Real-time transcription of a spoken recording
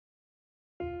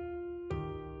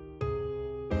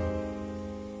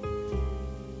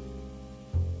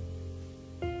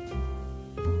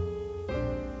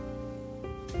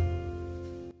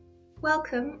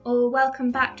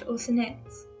Welcome back to Orsa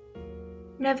Knits.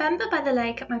 November by the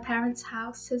lake at my parents'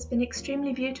 house has been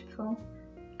extremely beautiful,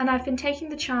 and I've been taking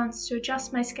the chance to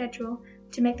adjust my schedule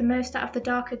to make the most out of the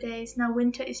darker days now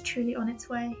winter is truly on its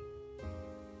way.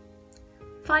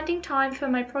 Finding time for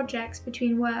my projects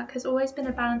between work has always been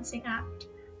a balancing act,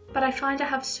 but I find I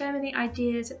have so many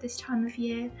ideas at this time of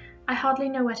year, I hardly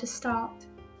know where to start.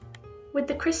 With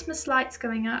the Christmas lights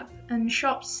going up and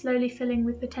shops slowly filling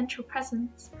with potential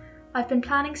presents, I've been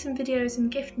planning some videos and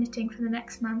gift knitting for the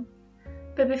next month.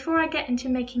 But before I get into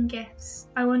making gifts,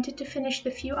 I wanted to finish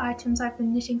the few items I've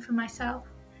been knitting for myself.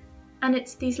 And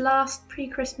it's these last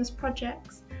pre-Christmas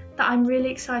projects that I'm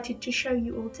really excited to show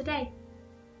you all today.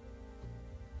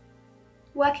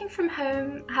 Working from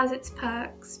home has its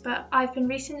perks, but I've been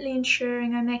recently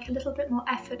ensuring I make a little bit more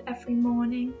effort every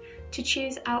morning to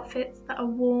choose outfits that are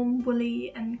warm,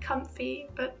 woolly and comfy,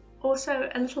 but also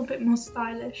a little bit more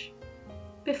stylish.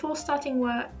 Before starting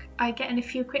work, I get in a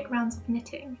few quick rounds of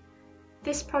knitting.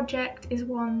 This project is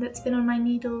one that's been on my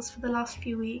needles for the last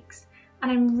few weeks,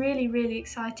 and I'm really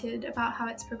excited about how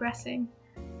it's progressing.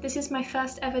 This is my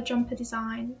first ever jumper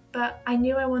design, but I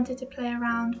knew I wanted to play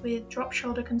around with drop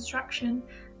shoulder construction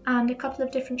and a couple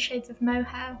of different shades of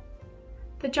mohair.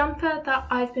 The jumper that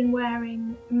I've been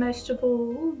wearing most of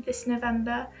all this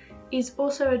November is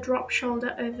also a drop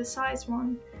shoulder oversized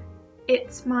one.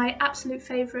 It's my absolute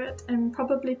favourite and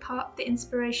probably part the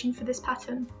inspiration for this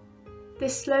pattern.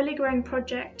 This slowly growing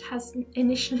project has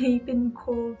initially been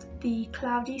called the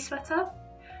Claudia Sweater,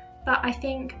 but I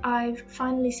think I've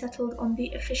finally settled on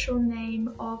the official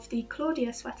name of the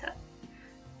Claudia Sweater.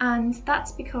 And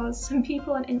that's because some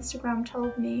people on Instagram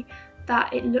told me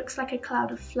that it looks like a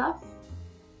cloud of fluff.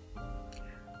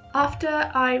 After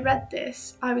I read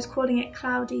this, I was calling it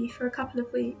Cloudy for a couple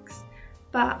of weeks,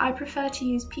 but I prefer to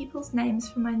use people's names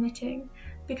for my knitting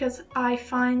because I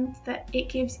find that it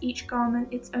gives each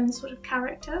garment its own sort of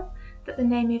character that the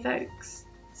name evokes.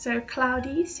 So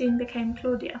Cloudy soon became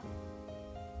Claudia.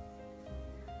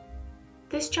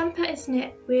 This jumper is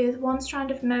knit with one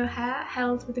strand of mohair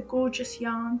held with a gorgeous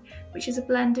yarn, which is a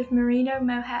blend of merino,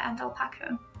 mohair and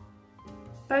alpaca.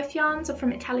 Both yarns are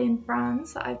from Italian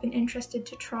brands that I've been interested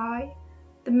to try.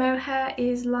 The mohair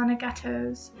is Lana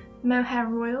Gatto's Mohair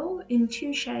Royal in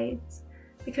 2 shades,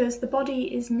 because the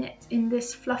body is knit in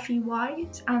this fluffy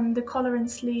white and the collar and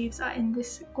sleeves are in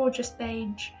this gorgeous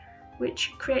beige,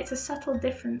 which creates a subtle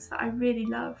difference that I really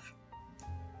love.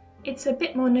 It's a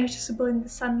bit more noticeable in the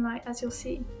sunlight, as you'll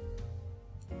see.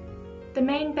 The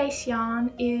main base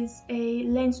yarn is a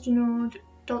Laines du Nord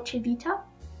Dolce Vita,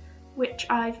 which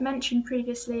I've mentioned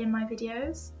previously in my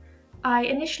videos. I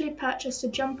initially purchased a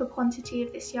jumper quantity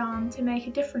of this yarn to make a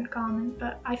different garment,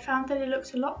 but I found that it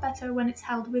looks a lot better when it's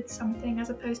held with something as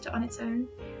opposed to on its own,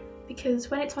 because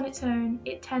when it's on its own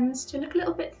it tends to look a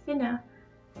little bit thinner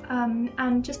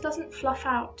and just doesn't fluff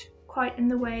out quite in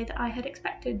the way that I had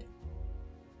expected.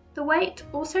 The weight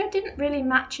also didn't really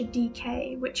match a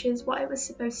DK, which is what it was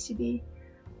supposed to be.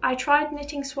 I tried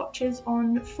knitting swatches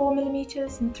on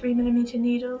 4mm and 3mm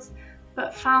needles,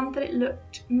 but found that it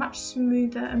looked much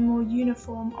smoother and more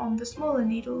uniform on the smaller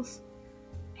needles.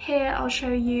 Here I'll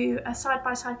show you a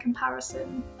side-by-side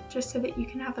comparison, just so that you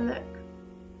can have a look.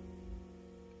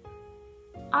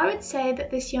 I would say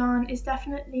that this yarn is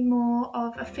definitely more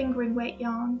of a fingering weight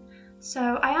yarn,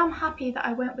 so I am happy that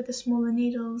I went with the smaller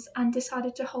needles and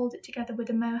decided to hold it together with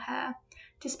a mohair,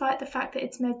 despite the fact that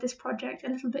it's made this project a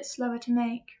little bit slower to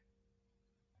make.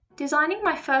 Designing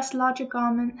my first larger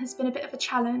garment has been a bit of a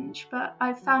challenge, but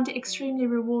I've found it extremely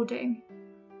rewarding.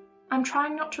 I'm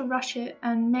trying not to rush it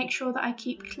and make sure that I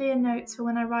keep clear notes for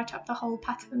when I write up the whole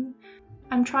pattern.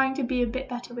 I'm trying to be a bit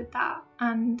better with that,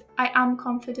 and I am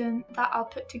confident that I'll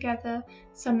put together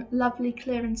some lovely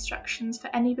clear instructions for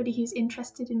anybody who's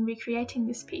interested in recreating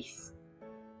this piece.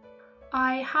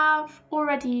 I have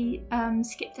already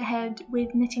skipped ahead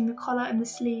with knitting the collar and the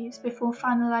sleeves before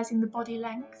finalising the body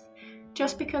length,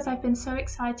 just because I've been so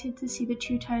excited to see the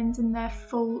two tones in their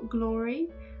full glory.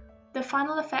 The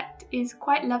final effect is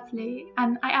quite lovely,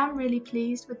 and I am really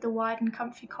pleased with the wide and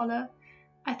comfy collar.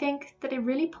 I think that it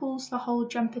really pulls the whole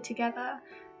jumper together,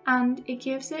 and it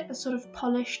gives it a sort of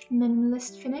polished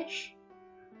minimalist finish.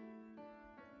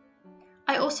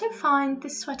 I also find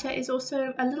this sweater is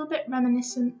also a little bit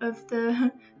reminiscent of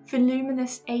the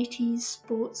voluminous 80s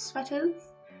sports sweaters.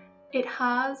 It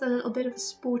has a little bit of a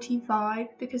sporty vibe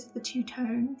because of the two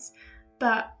tones,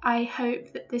 but I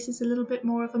hope that this is a little bit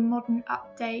more of a modern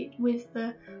update with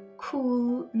the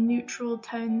cool, neutral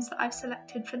tones that I've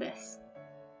selected for this.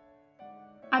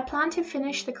 I plan to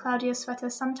finish the Claudia sweater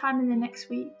sometime in the next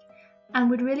week, and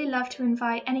would really love to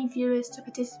invite any viewers to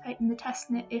participate in the test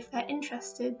knit if they're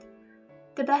interested.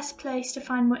 The best place to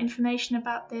find more information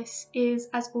about this is,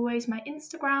 as always, my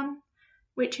Instagram,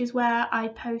 which is where I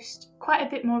post quite a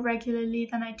bit more regularly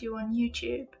than I do on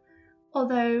YouTube.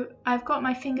 Although I've got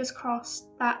my fingers crossed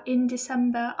that in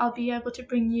December I'll be able to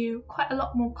bring you quite a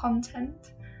lot more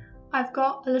content. I've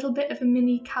got a little bit of a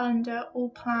mini calendar all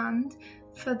planned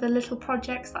for the little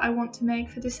projects that I want to make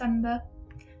for December.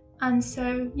 And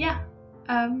so yeah,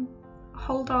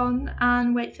 hold on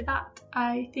and wait for that.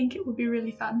 I think it will be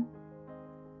really fun.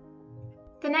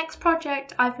 The next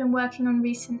project I've been working on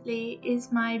recently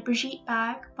is my Brigitte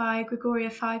Bag by Gregoria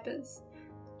Fibers.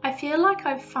 I feel like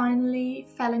I've finally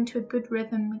fell into a good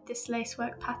rhythm with this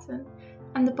lacework pattern,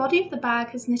 and the body of the bag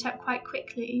has knit up quite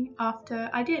quickly after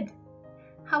I did.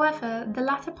 However, the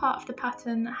latter part of the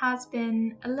pattern has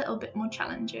been a little bit more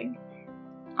challenging.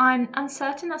 I'm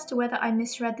uncertain as to whether I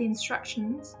misread the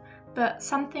instructions, but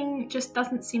something just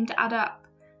doesn't seem to add up.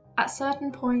 At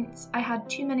certain points I had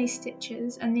too many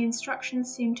stitches and the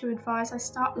instructions seemed to advise I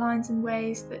start lines in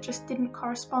ways that just didn't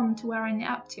correspond to where I knit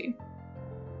up to.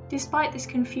 Despite this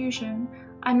confusion,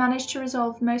 I managed to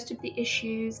resolve most of the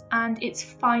issues and it's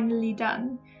finally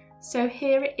done. So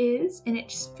here it is in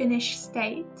its finished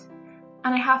state,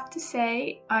 and I have to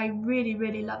say I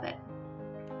really love it.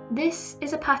 This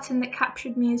is a pattern that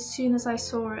captured me as soon as I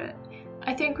saw it.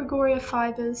 I think Gregoria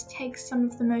Fibers takes some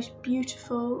of the most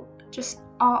beautiful, just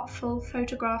artful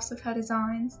photographs of her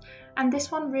designs, and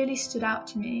this one really stood out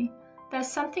to me. There's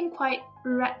something quite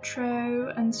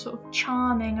retro and sort of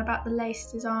charming about the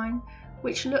lace design,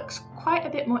 which looks quite a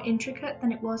bit more intricate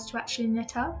than it was to actually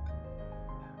knit up.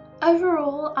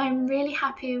 Overall, I'm really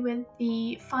happy with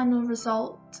the final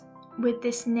result with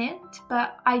this knit,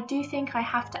 but I do think I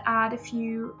have to add a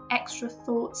few extra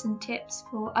thoughts and tips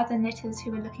for other knitters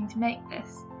who are looking to make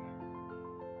this.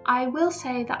 I will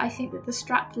say that I think that the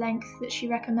strap length that she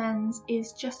recommends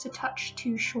is just a touch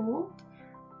too short.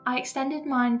 I extended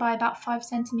mine by about 5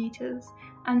 centimeters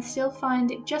and still find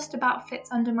it just about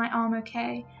fits under my arm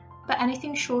okay, but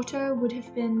anything shorter would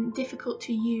have been difficult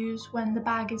to use when the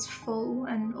bag is full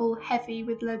and all heavy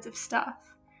with loads of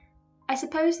stuff. I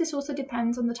suppose this also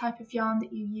depends on the type of yarn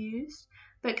that you use,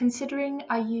 but considering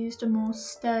I used a more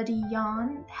sturdy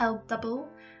yarn held double,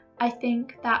 I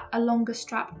think that a longer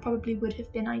strap probably would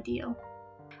have been ideal.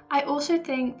 I also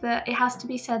think that it has to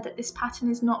be said that this pattern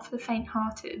is not for the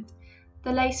faint-hearted.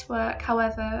 The lacework,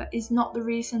 however, is not the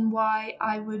reason why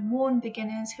I would warn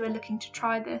beginners who are looking to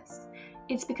try this.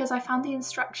 It's because I found the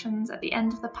instructions at the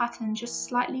end of the pattern just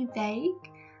slightly vague,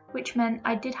 which meant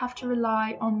I did have to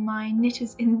rely on my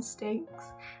knitter's instincts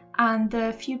and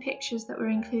the few pictures that were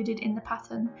included in the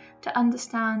pattern to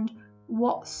understand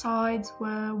what sides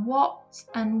were what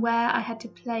and where I had to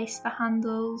place the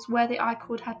handles, where the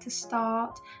I-cord had to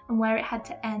start and where it had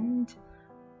to end.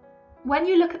 When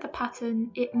you look at the pattern,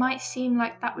 it might seem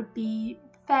like that would be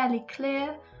fairly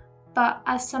clear, but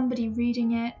as somebody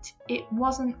reading it, it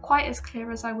wasn't quite as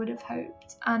clear as I would have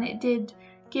hoped, and it did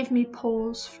give me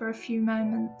pause for a few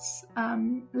moments.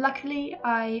 Luckily,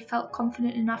 I felt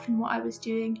confident enough in what I was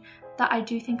doing that I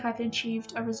do think I've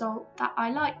achieved a result that I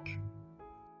like.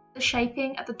 The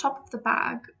shaping at the top of the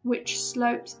bag, which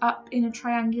slopes up in a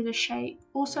triangular shape,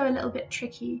 also a little bit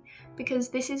tricky because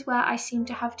this is where I seem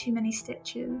to have too many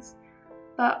stitches.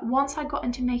 But once I got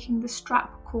into making the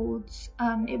strap cords,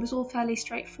 it was all fairly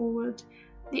straightforward.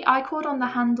 The I-cord on the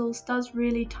handles does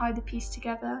really tie the piece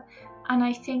together, and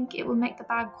I think it will make the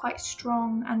bag quite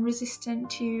strong and resistant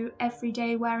to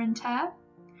everyday wear and tear.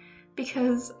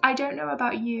 Because I don't know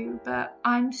about you, but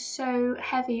I'm so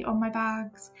heavy on my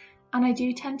bags, and I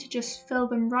do tend to just fill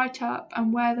them right up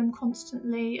and wear them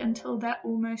constantly until they're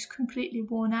almost completely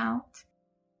worn out.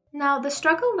 Now, the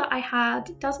struggle that I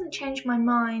had doesn't change my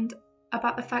mind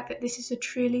about the fact that this is a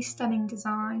truly stunning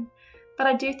design, but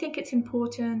I do think it's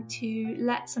important to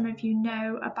let some of you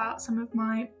know about some of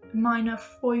my minor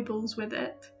foibles with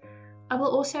it. I will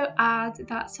also add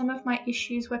that some of my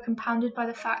issues were compounded by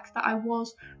the fact that I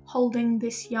was holding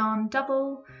this yarn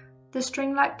double. The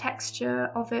string-like texture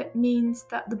of it means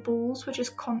that the balls were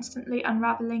just constantly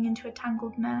unravelling into a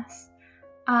tangled mess,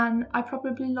 and I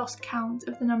probably lost count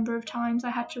of the number of times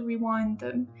I had to rewind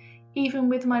them. Even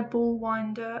with my ball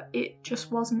winder, it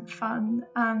just wasn't fun,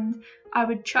 and I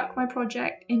would chuck my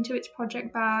project into its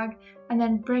project bag and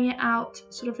then bring it out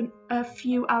sort of a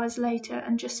few hours later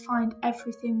and just find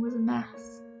everything was a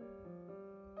mess.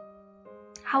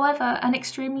 However, an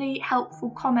extremely helpful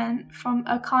comment from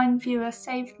a kind viewer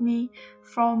saved me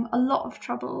from a lot of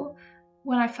trouble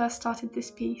when I first started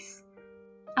this piece.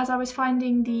 as I was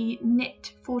finding the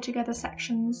knit four together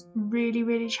sections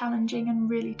really challenging and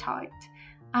really tight,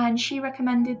 and she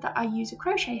recommended that I use a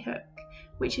crochet hook,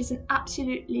 which is an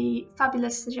absolutely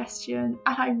fabulous suggestion,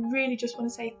 and I really just want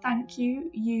to say thank you.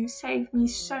 You saved me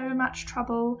so much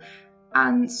trouble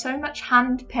and so much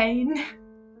hand pain.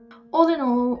 All in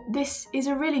all, this is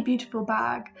a really beautiful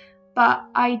bag, but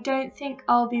I don't think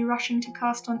I'll be rushing to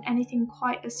cast on anything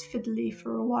quite as fiddly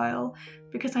for a while,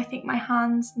 because I think my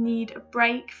hands need a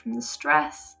break from the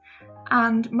stress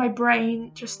and my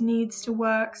brain just needs to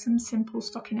work some simple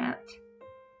stockinette.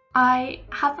 I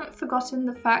haven't forgotten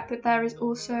the fact that there is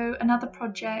also another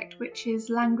project which is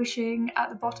languishing at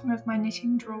the bottom of my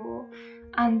knitting drawer,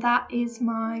 and that is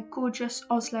my gorgeous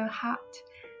Oslo hat,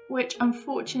 which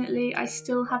unfortunately I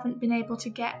still haven't been able to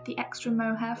get the extra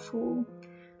mohair for.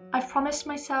 I've promised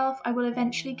myself I will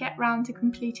eventually get round to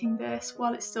completing this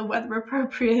while it's still weather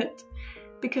appropriate,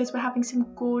 because we're having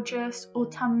some gorgeous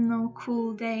autumnal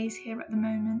cool days here at the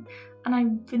moment, and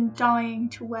I've been dying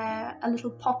to wear a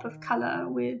little pop of colour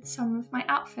with some of my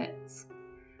outfits.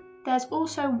 There's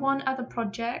also one other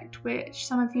project which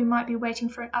some of you might be waiting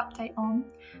for an update on,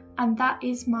 and that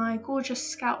is my gorgeous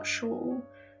scout shawl.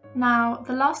 Now,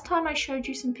 the last time I showed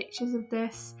you some pictures of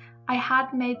this, I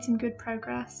had made some good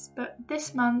progress, but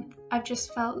this month I've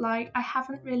just felt like I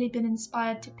haven't really been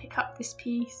inspired to pick up this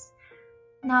piece.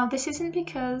 Now, this isn't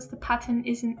because the pattern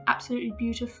isn't absolutely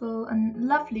beautiful and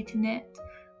lovely to knit,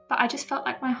 but I just felt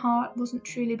like my heart wasn't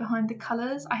truly behind the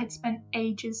colours I had spent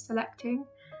ages selecting.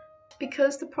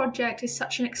 Because the project is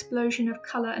such an explosion of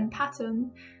colour and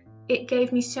pattern, it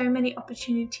gave me so many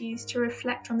opportunities to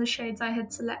reflect on the shades I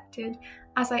had selected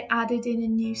as I added in a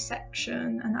new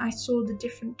section and I saw the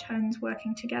different tones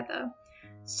working together.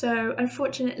 So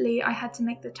unfortunately I had to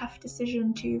make the tough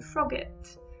decision to frog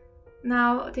it.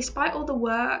 Now, despite all the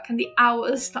work and the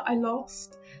hours that I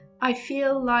lost, I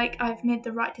feel like I've made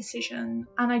the right decision,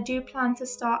 and I do plan to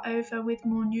start over with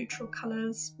more neutral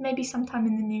colours, maybe sometime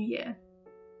in the new year.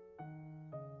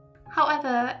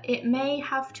 However, it may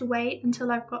have to wait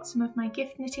until I've got some of my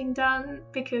gift knitting done,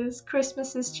 because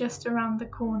Christmas is just around the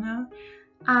corner,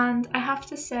 and I have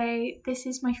to say this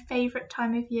is my favourite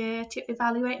time of year to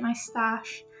evaluate my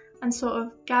stash and sort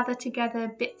of gather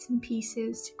together bits and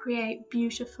pieces to create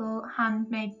beautiful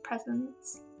handmade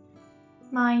presents.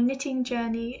 My knitting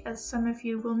journey, as some of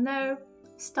you will know,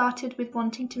 started with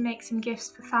wanting to make some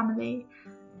gifts for family,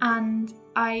 and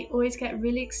I always get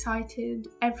really excited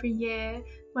every year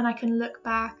when I can look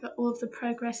back at all of the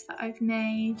progress that I've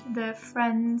made, the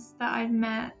friends that I've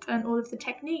met, and all of the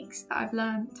techniques that I've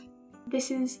learned.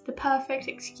 This is the perfect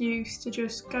excuse to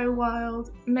just go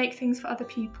wild, make things for other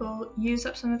people, use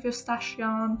up some of your stash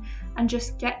yarn, and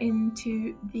just get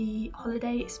into the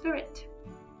holiday spirit.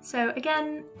 So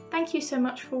again, thank you so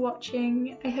much for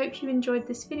watching. I hope you enjoyed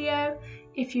this video.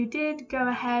 If you did, go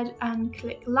ahead and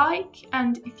click like,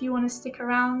 and if you want to stick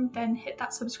around, then hit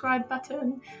that subscribe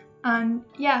button. And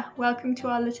yeah, welcome to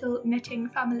our little knitting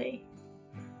family.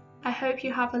 I hope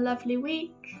you have a lovely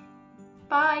week.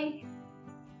 Bye!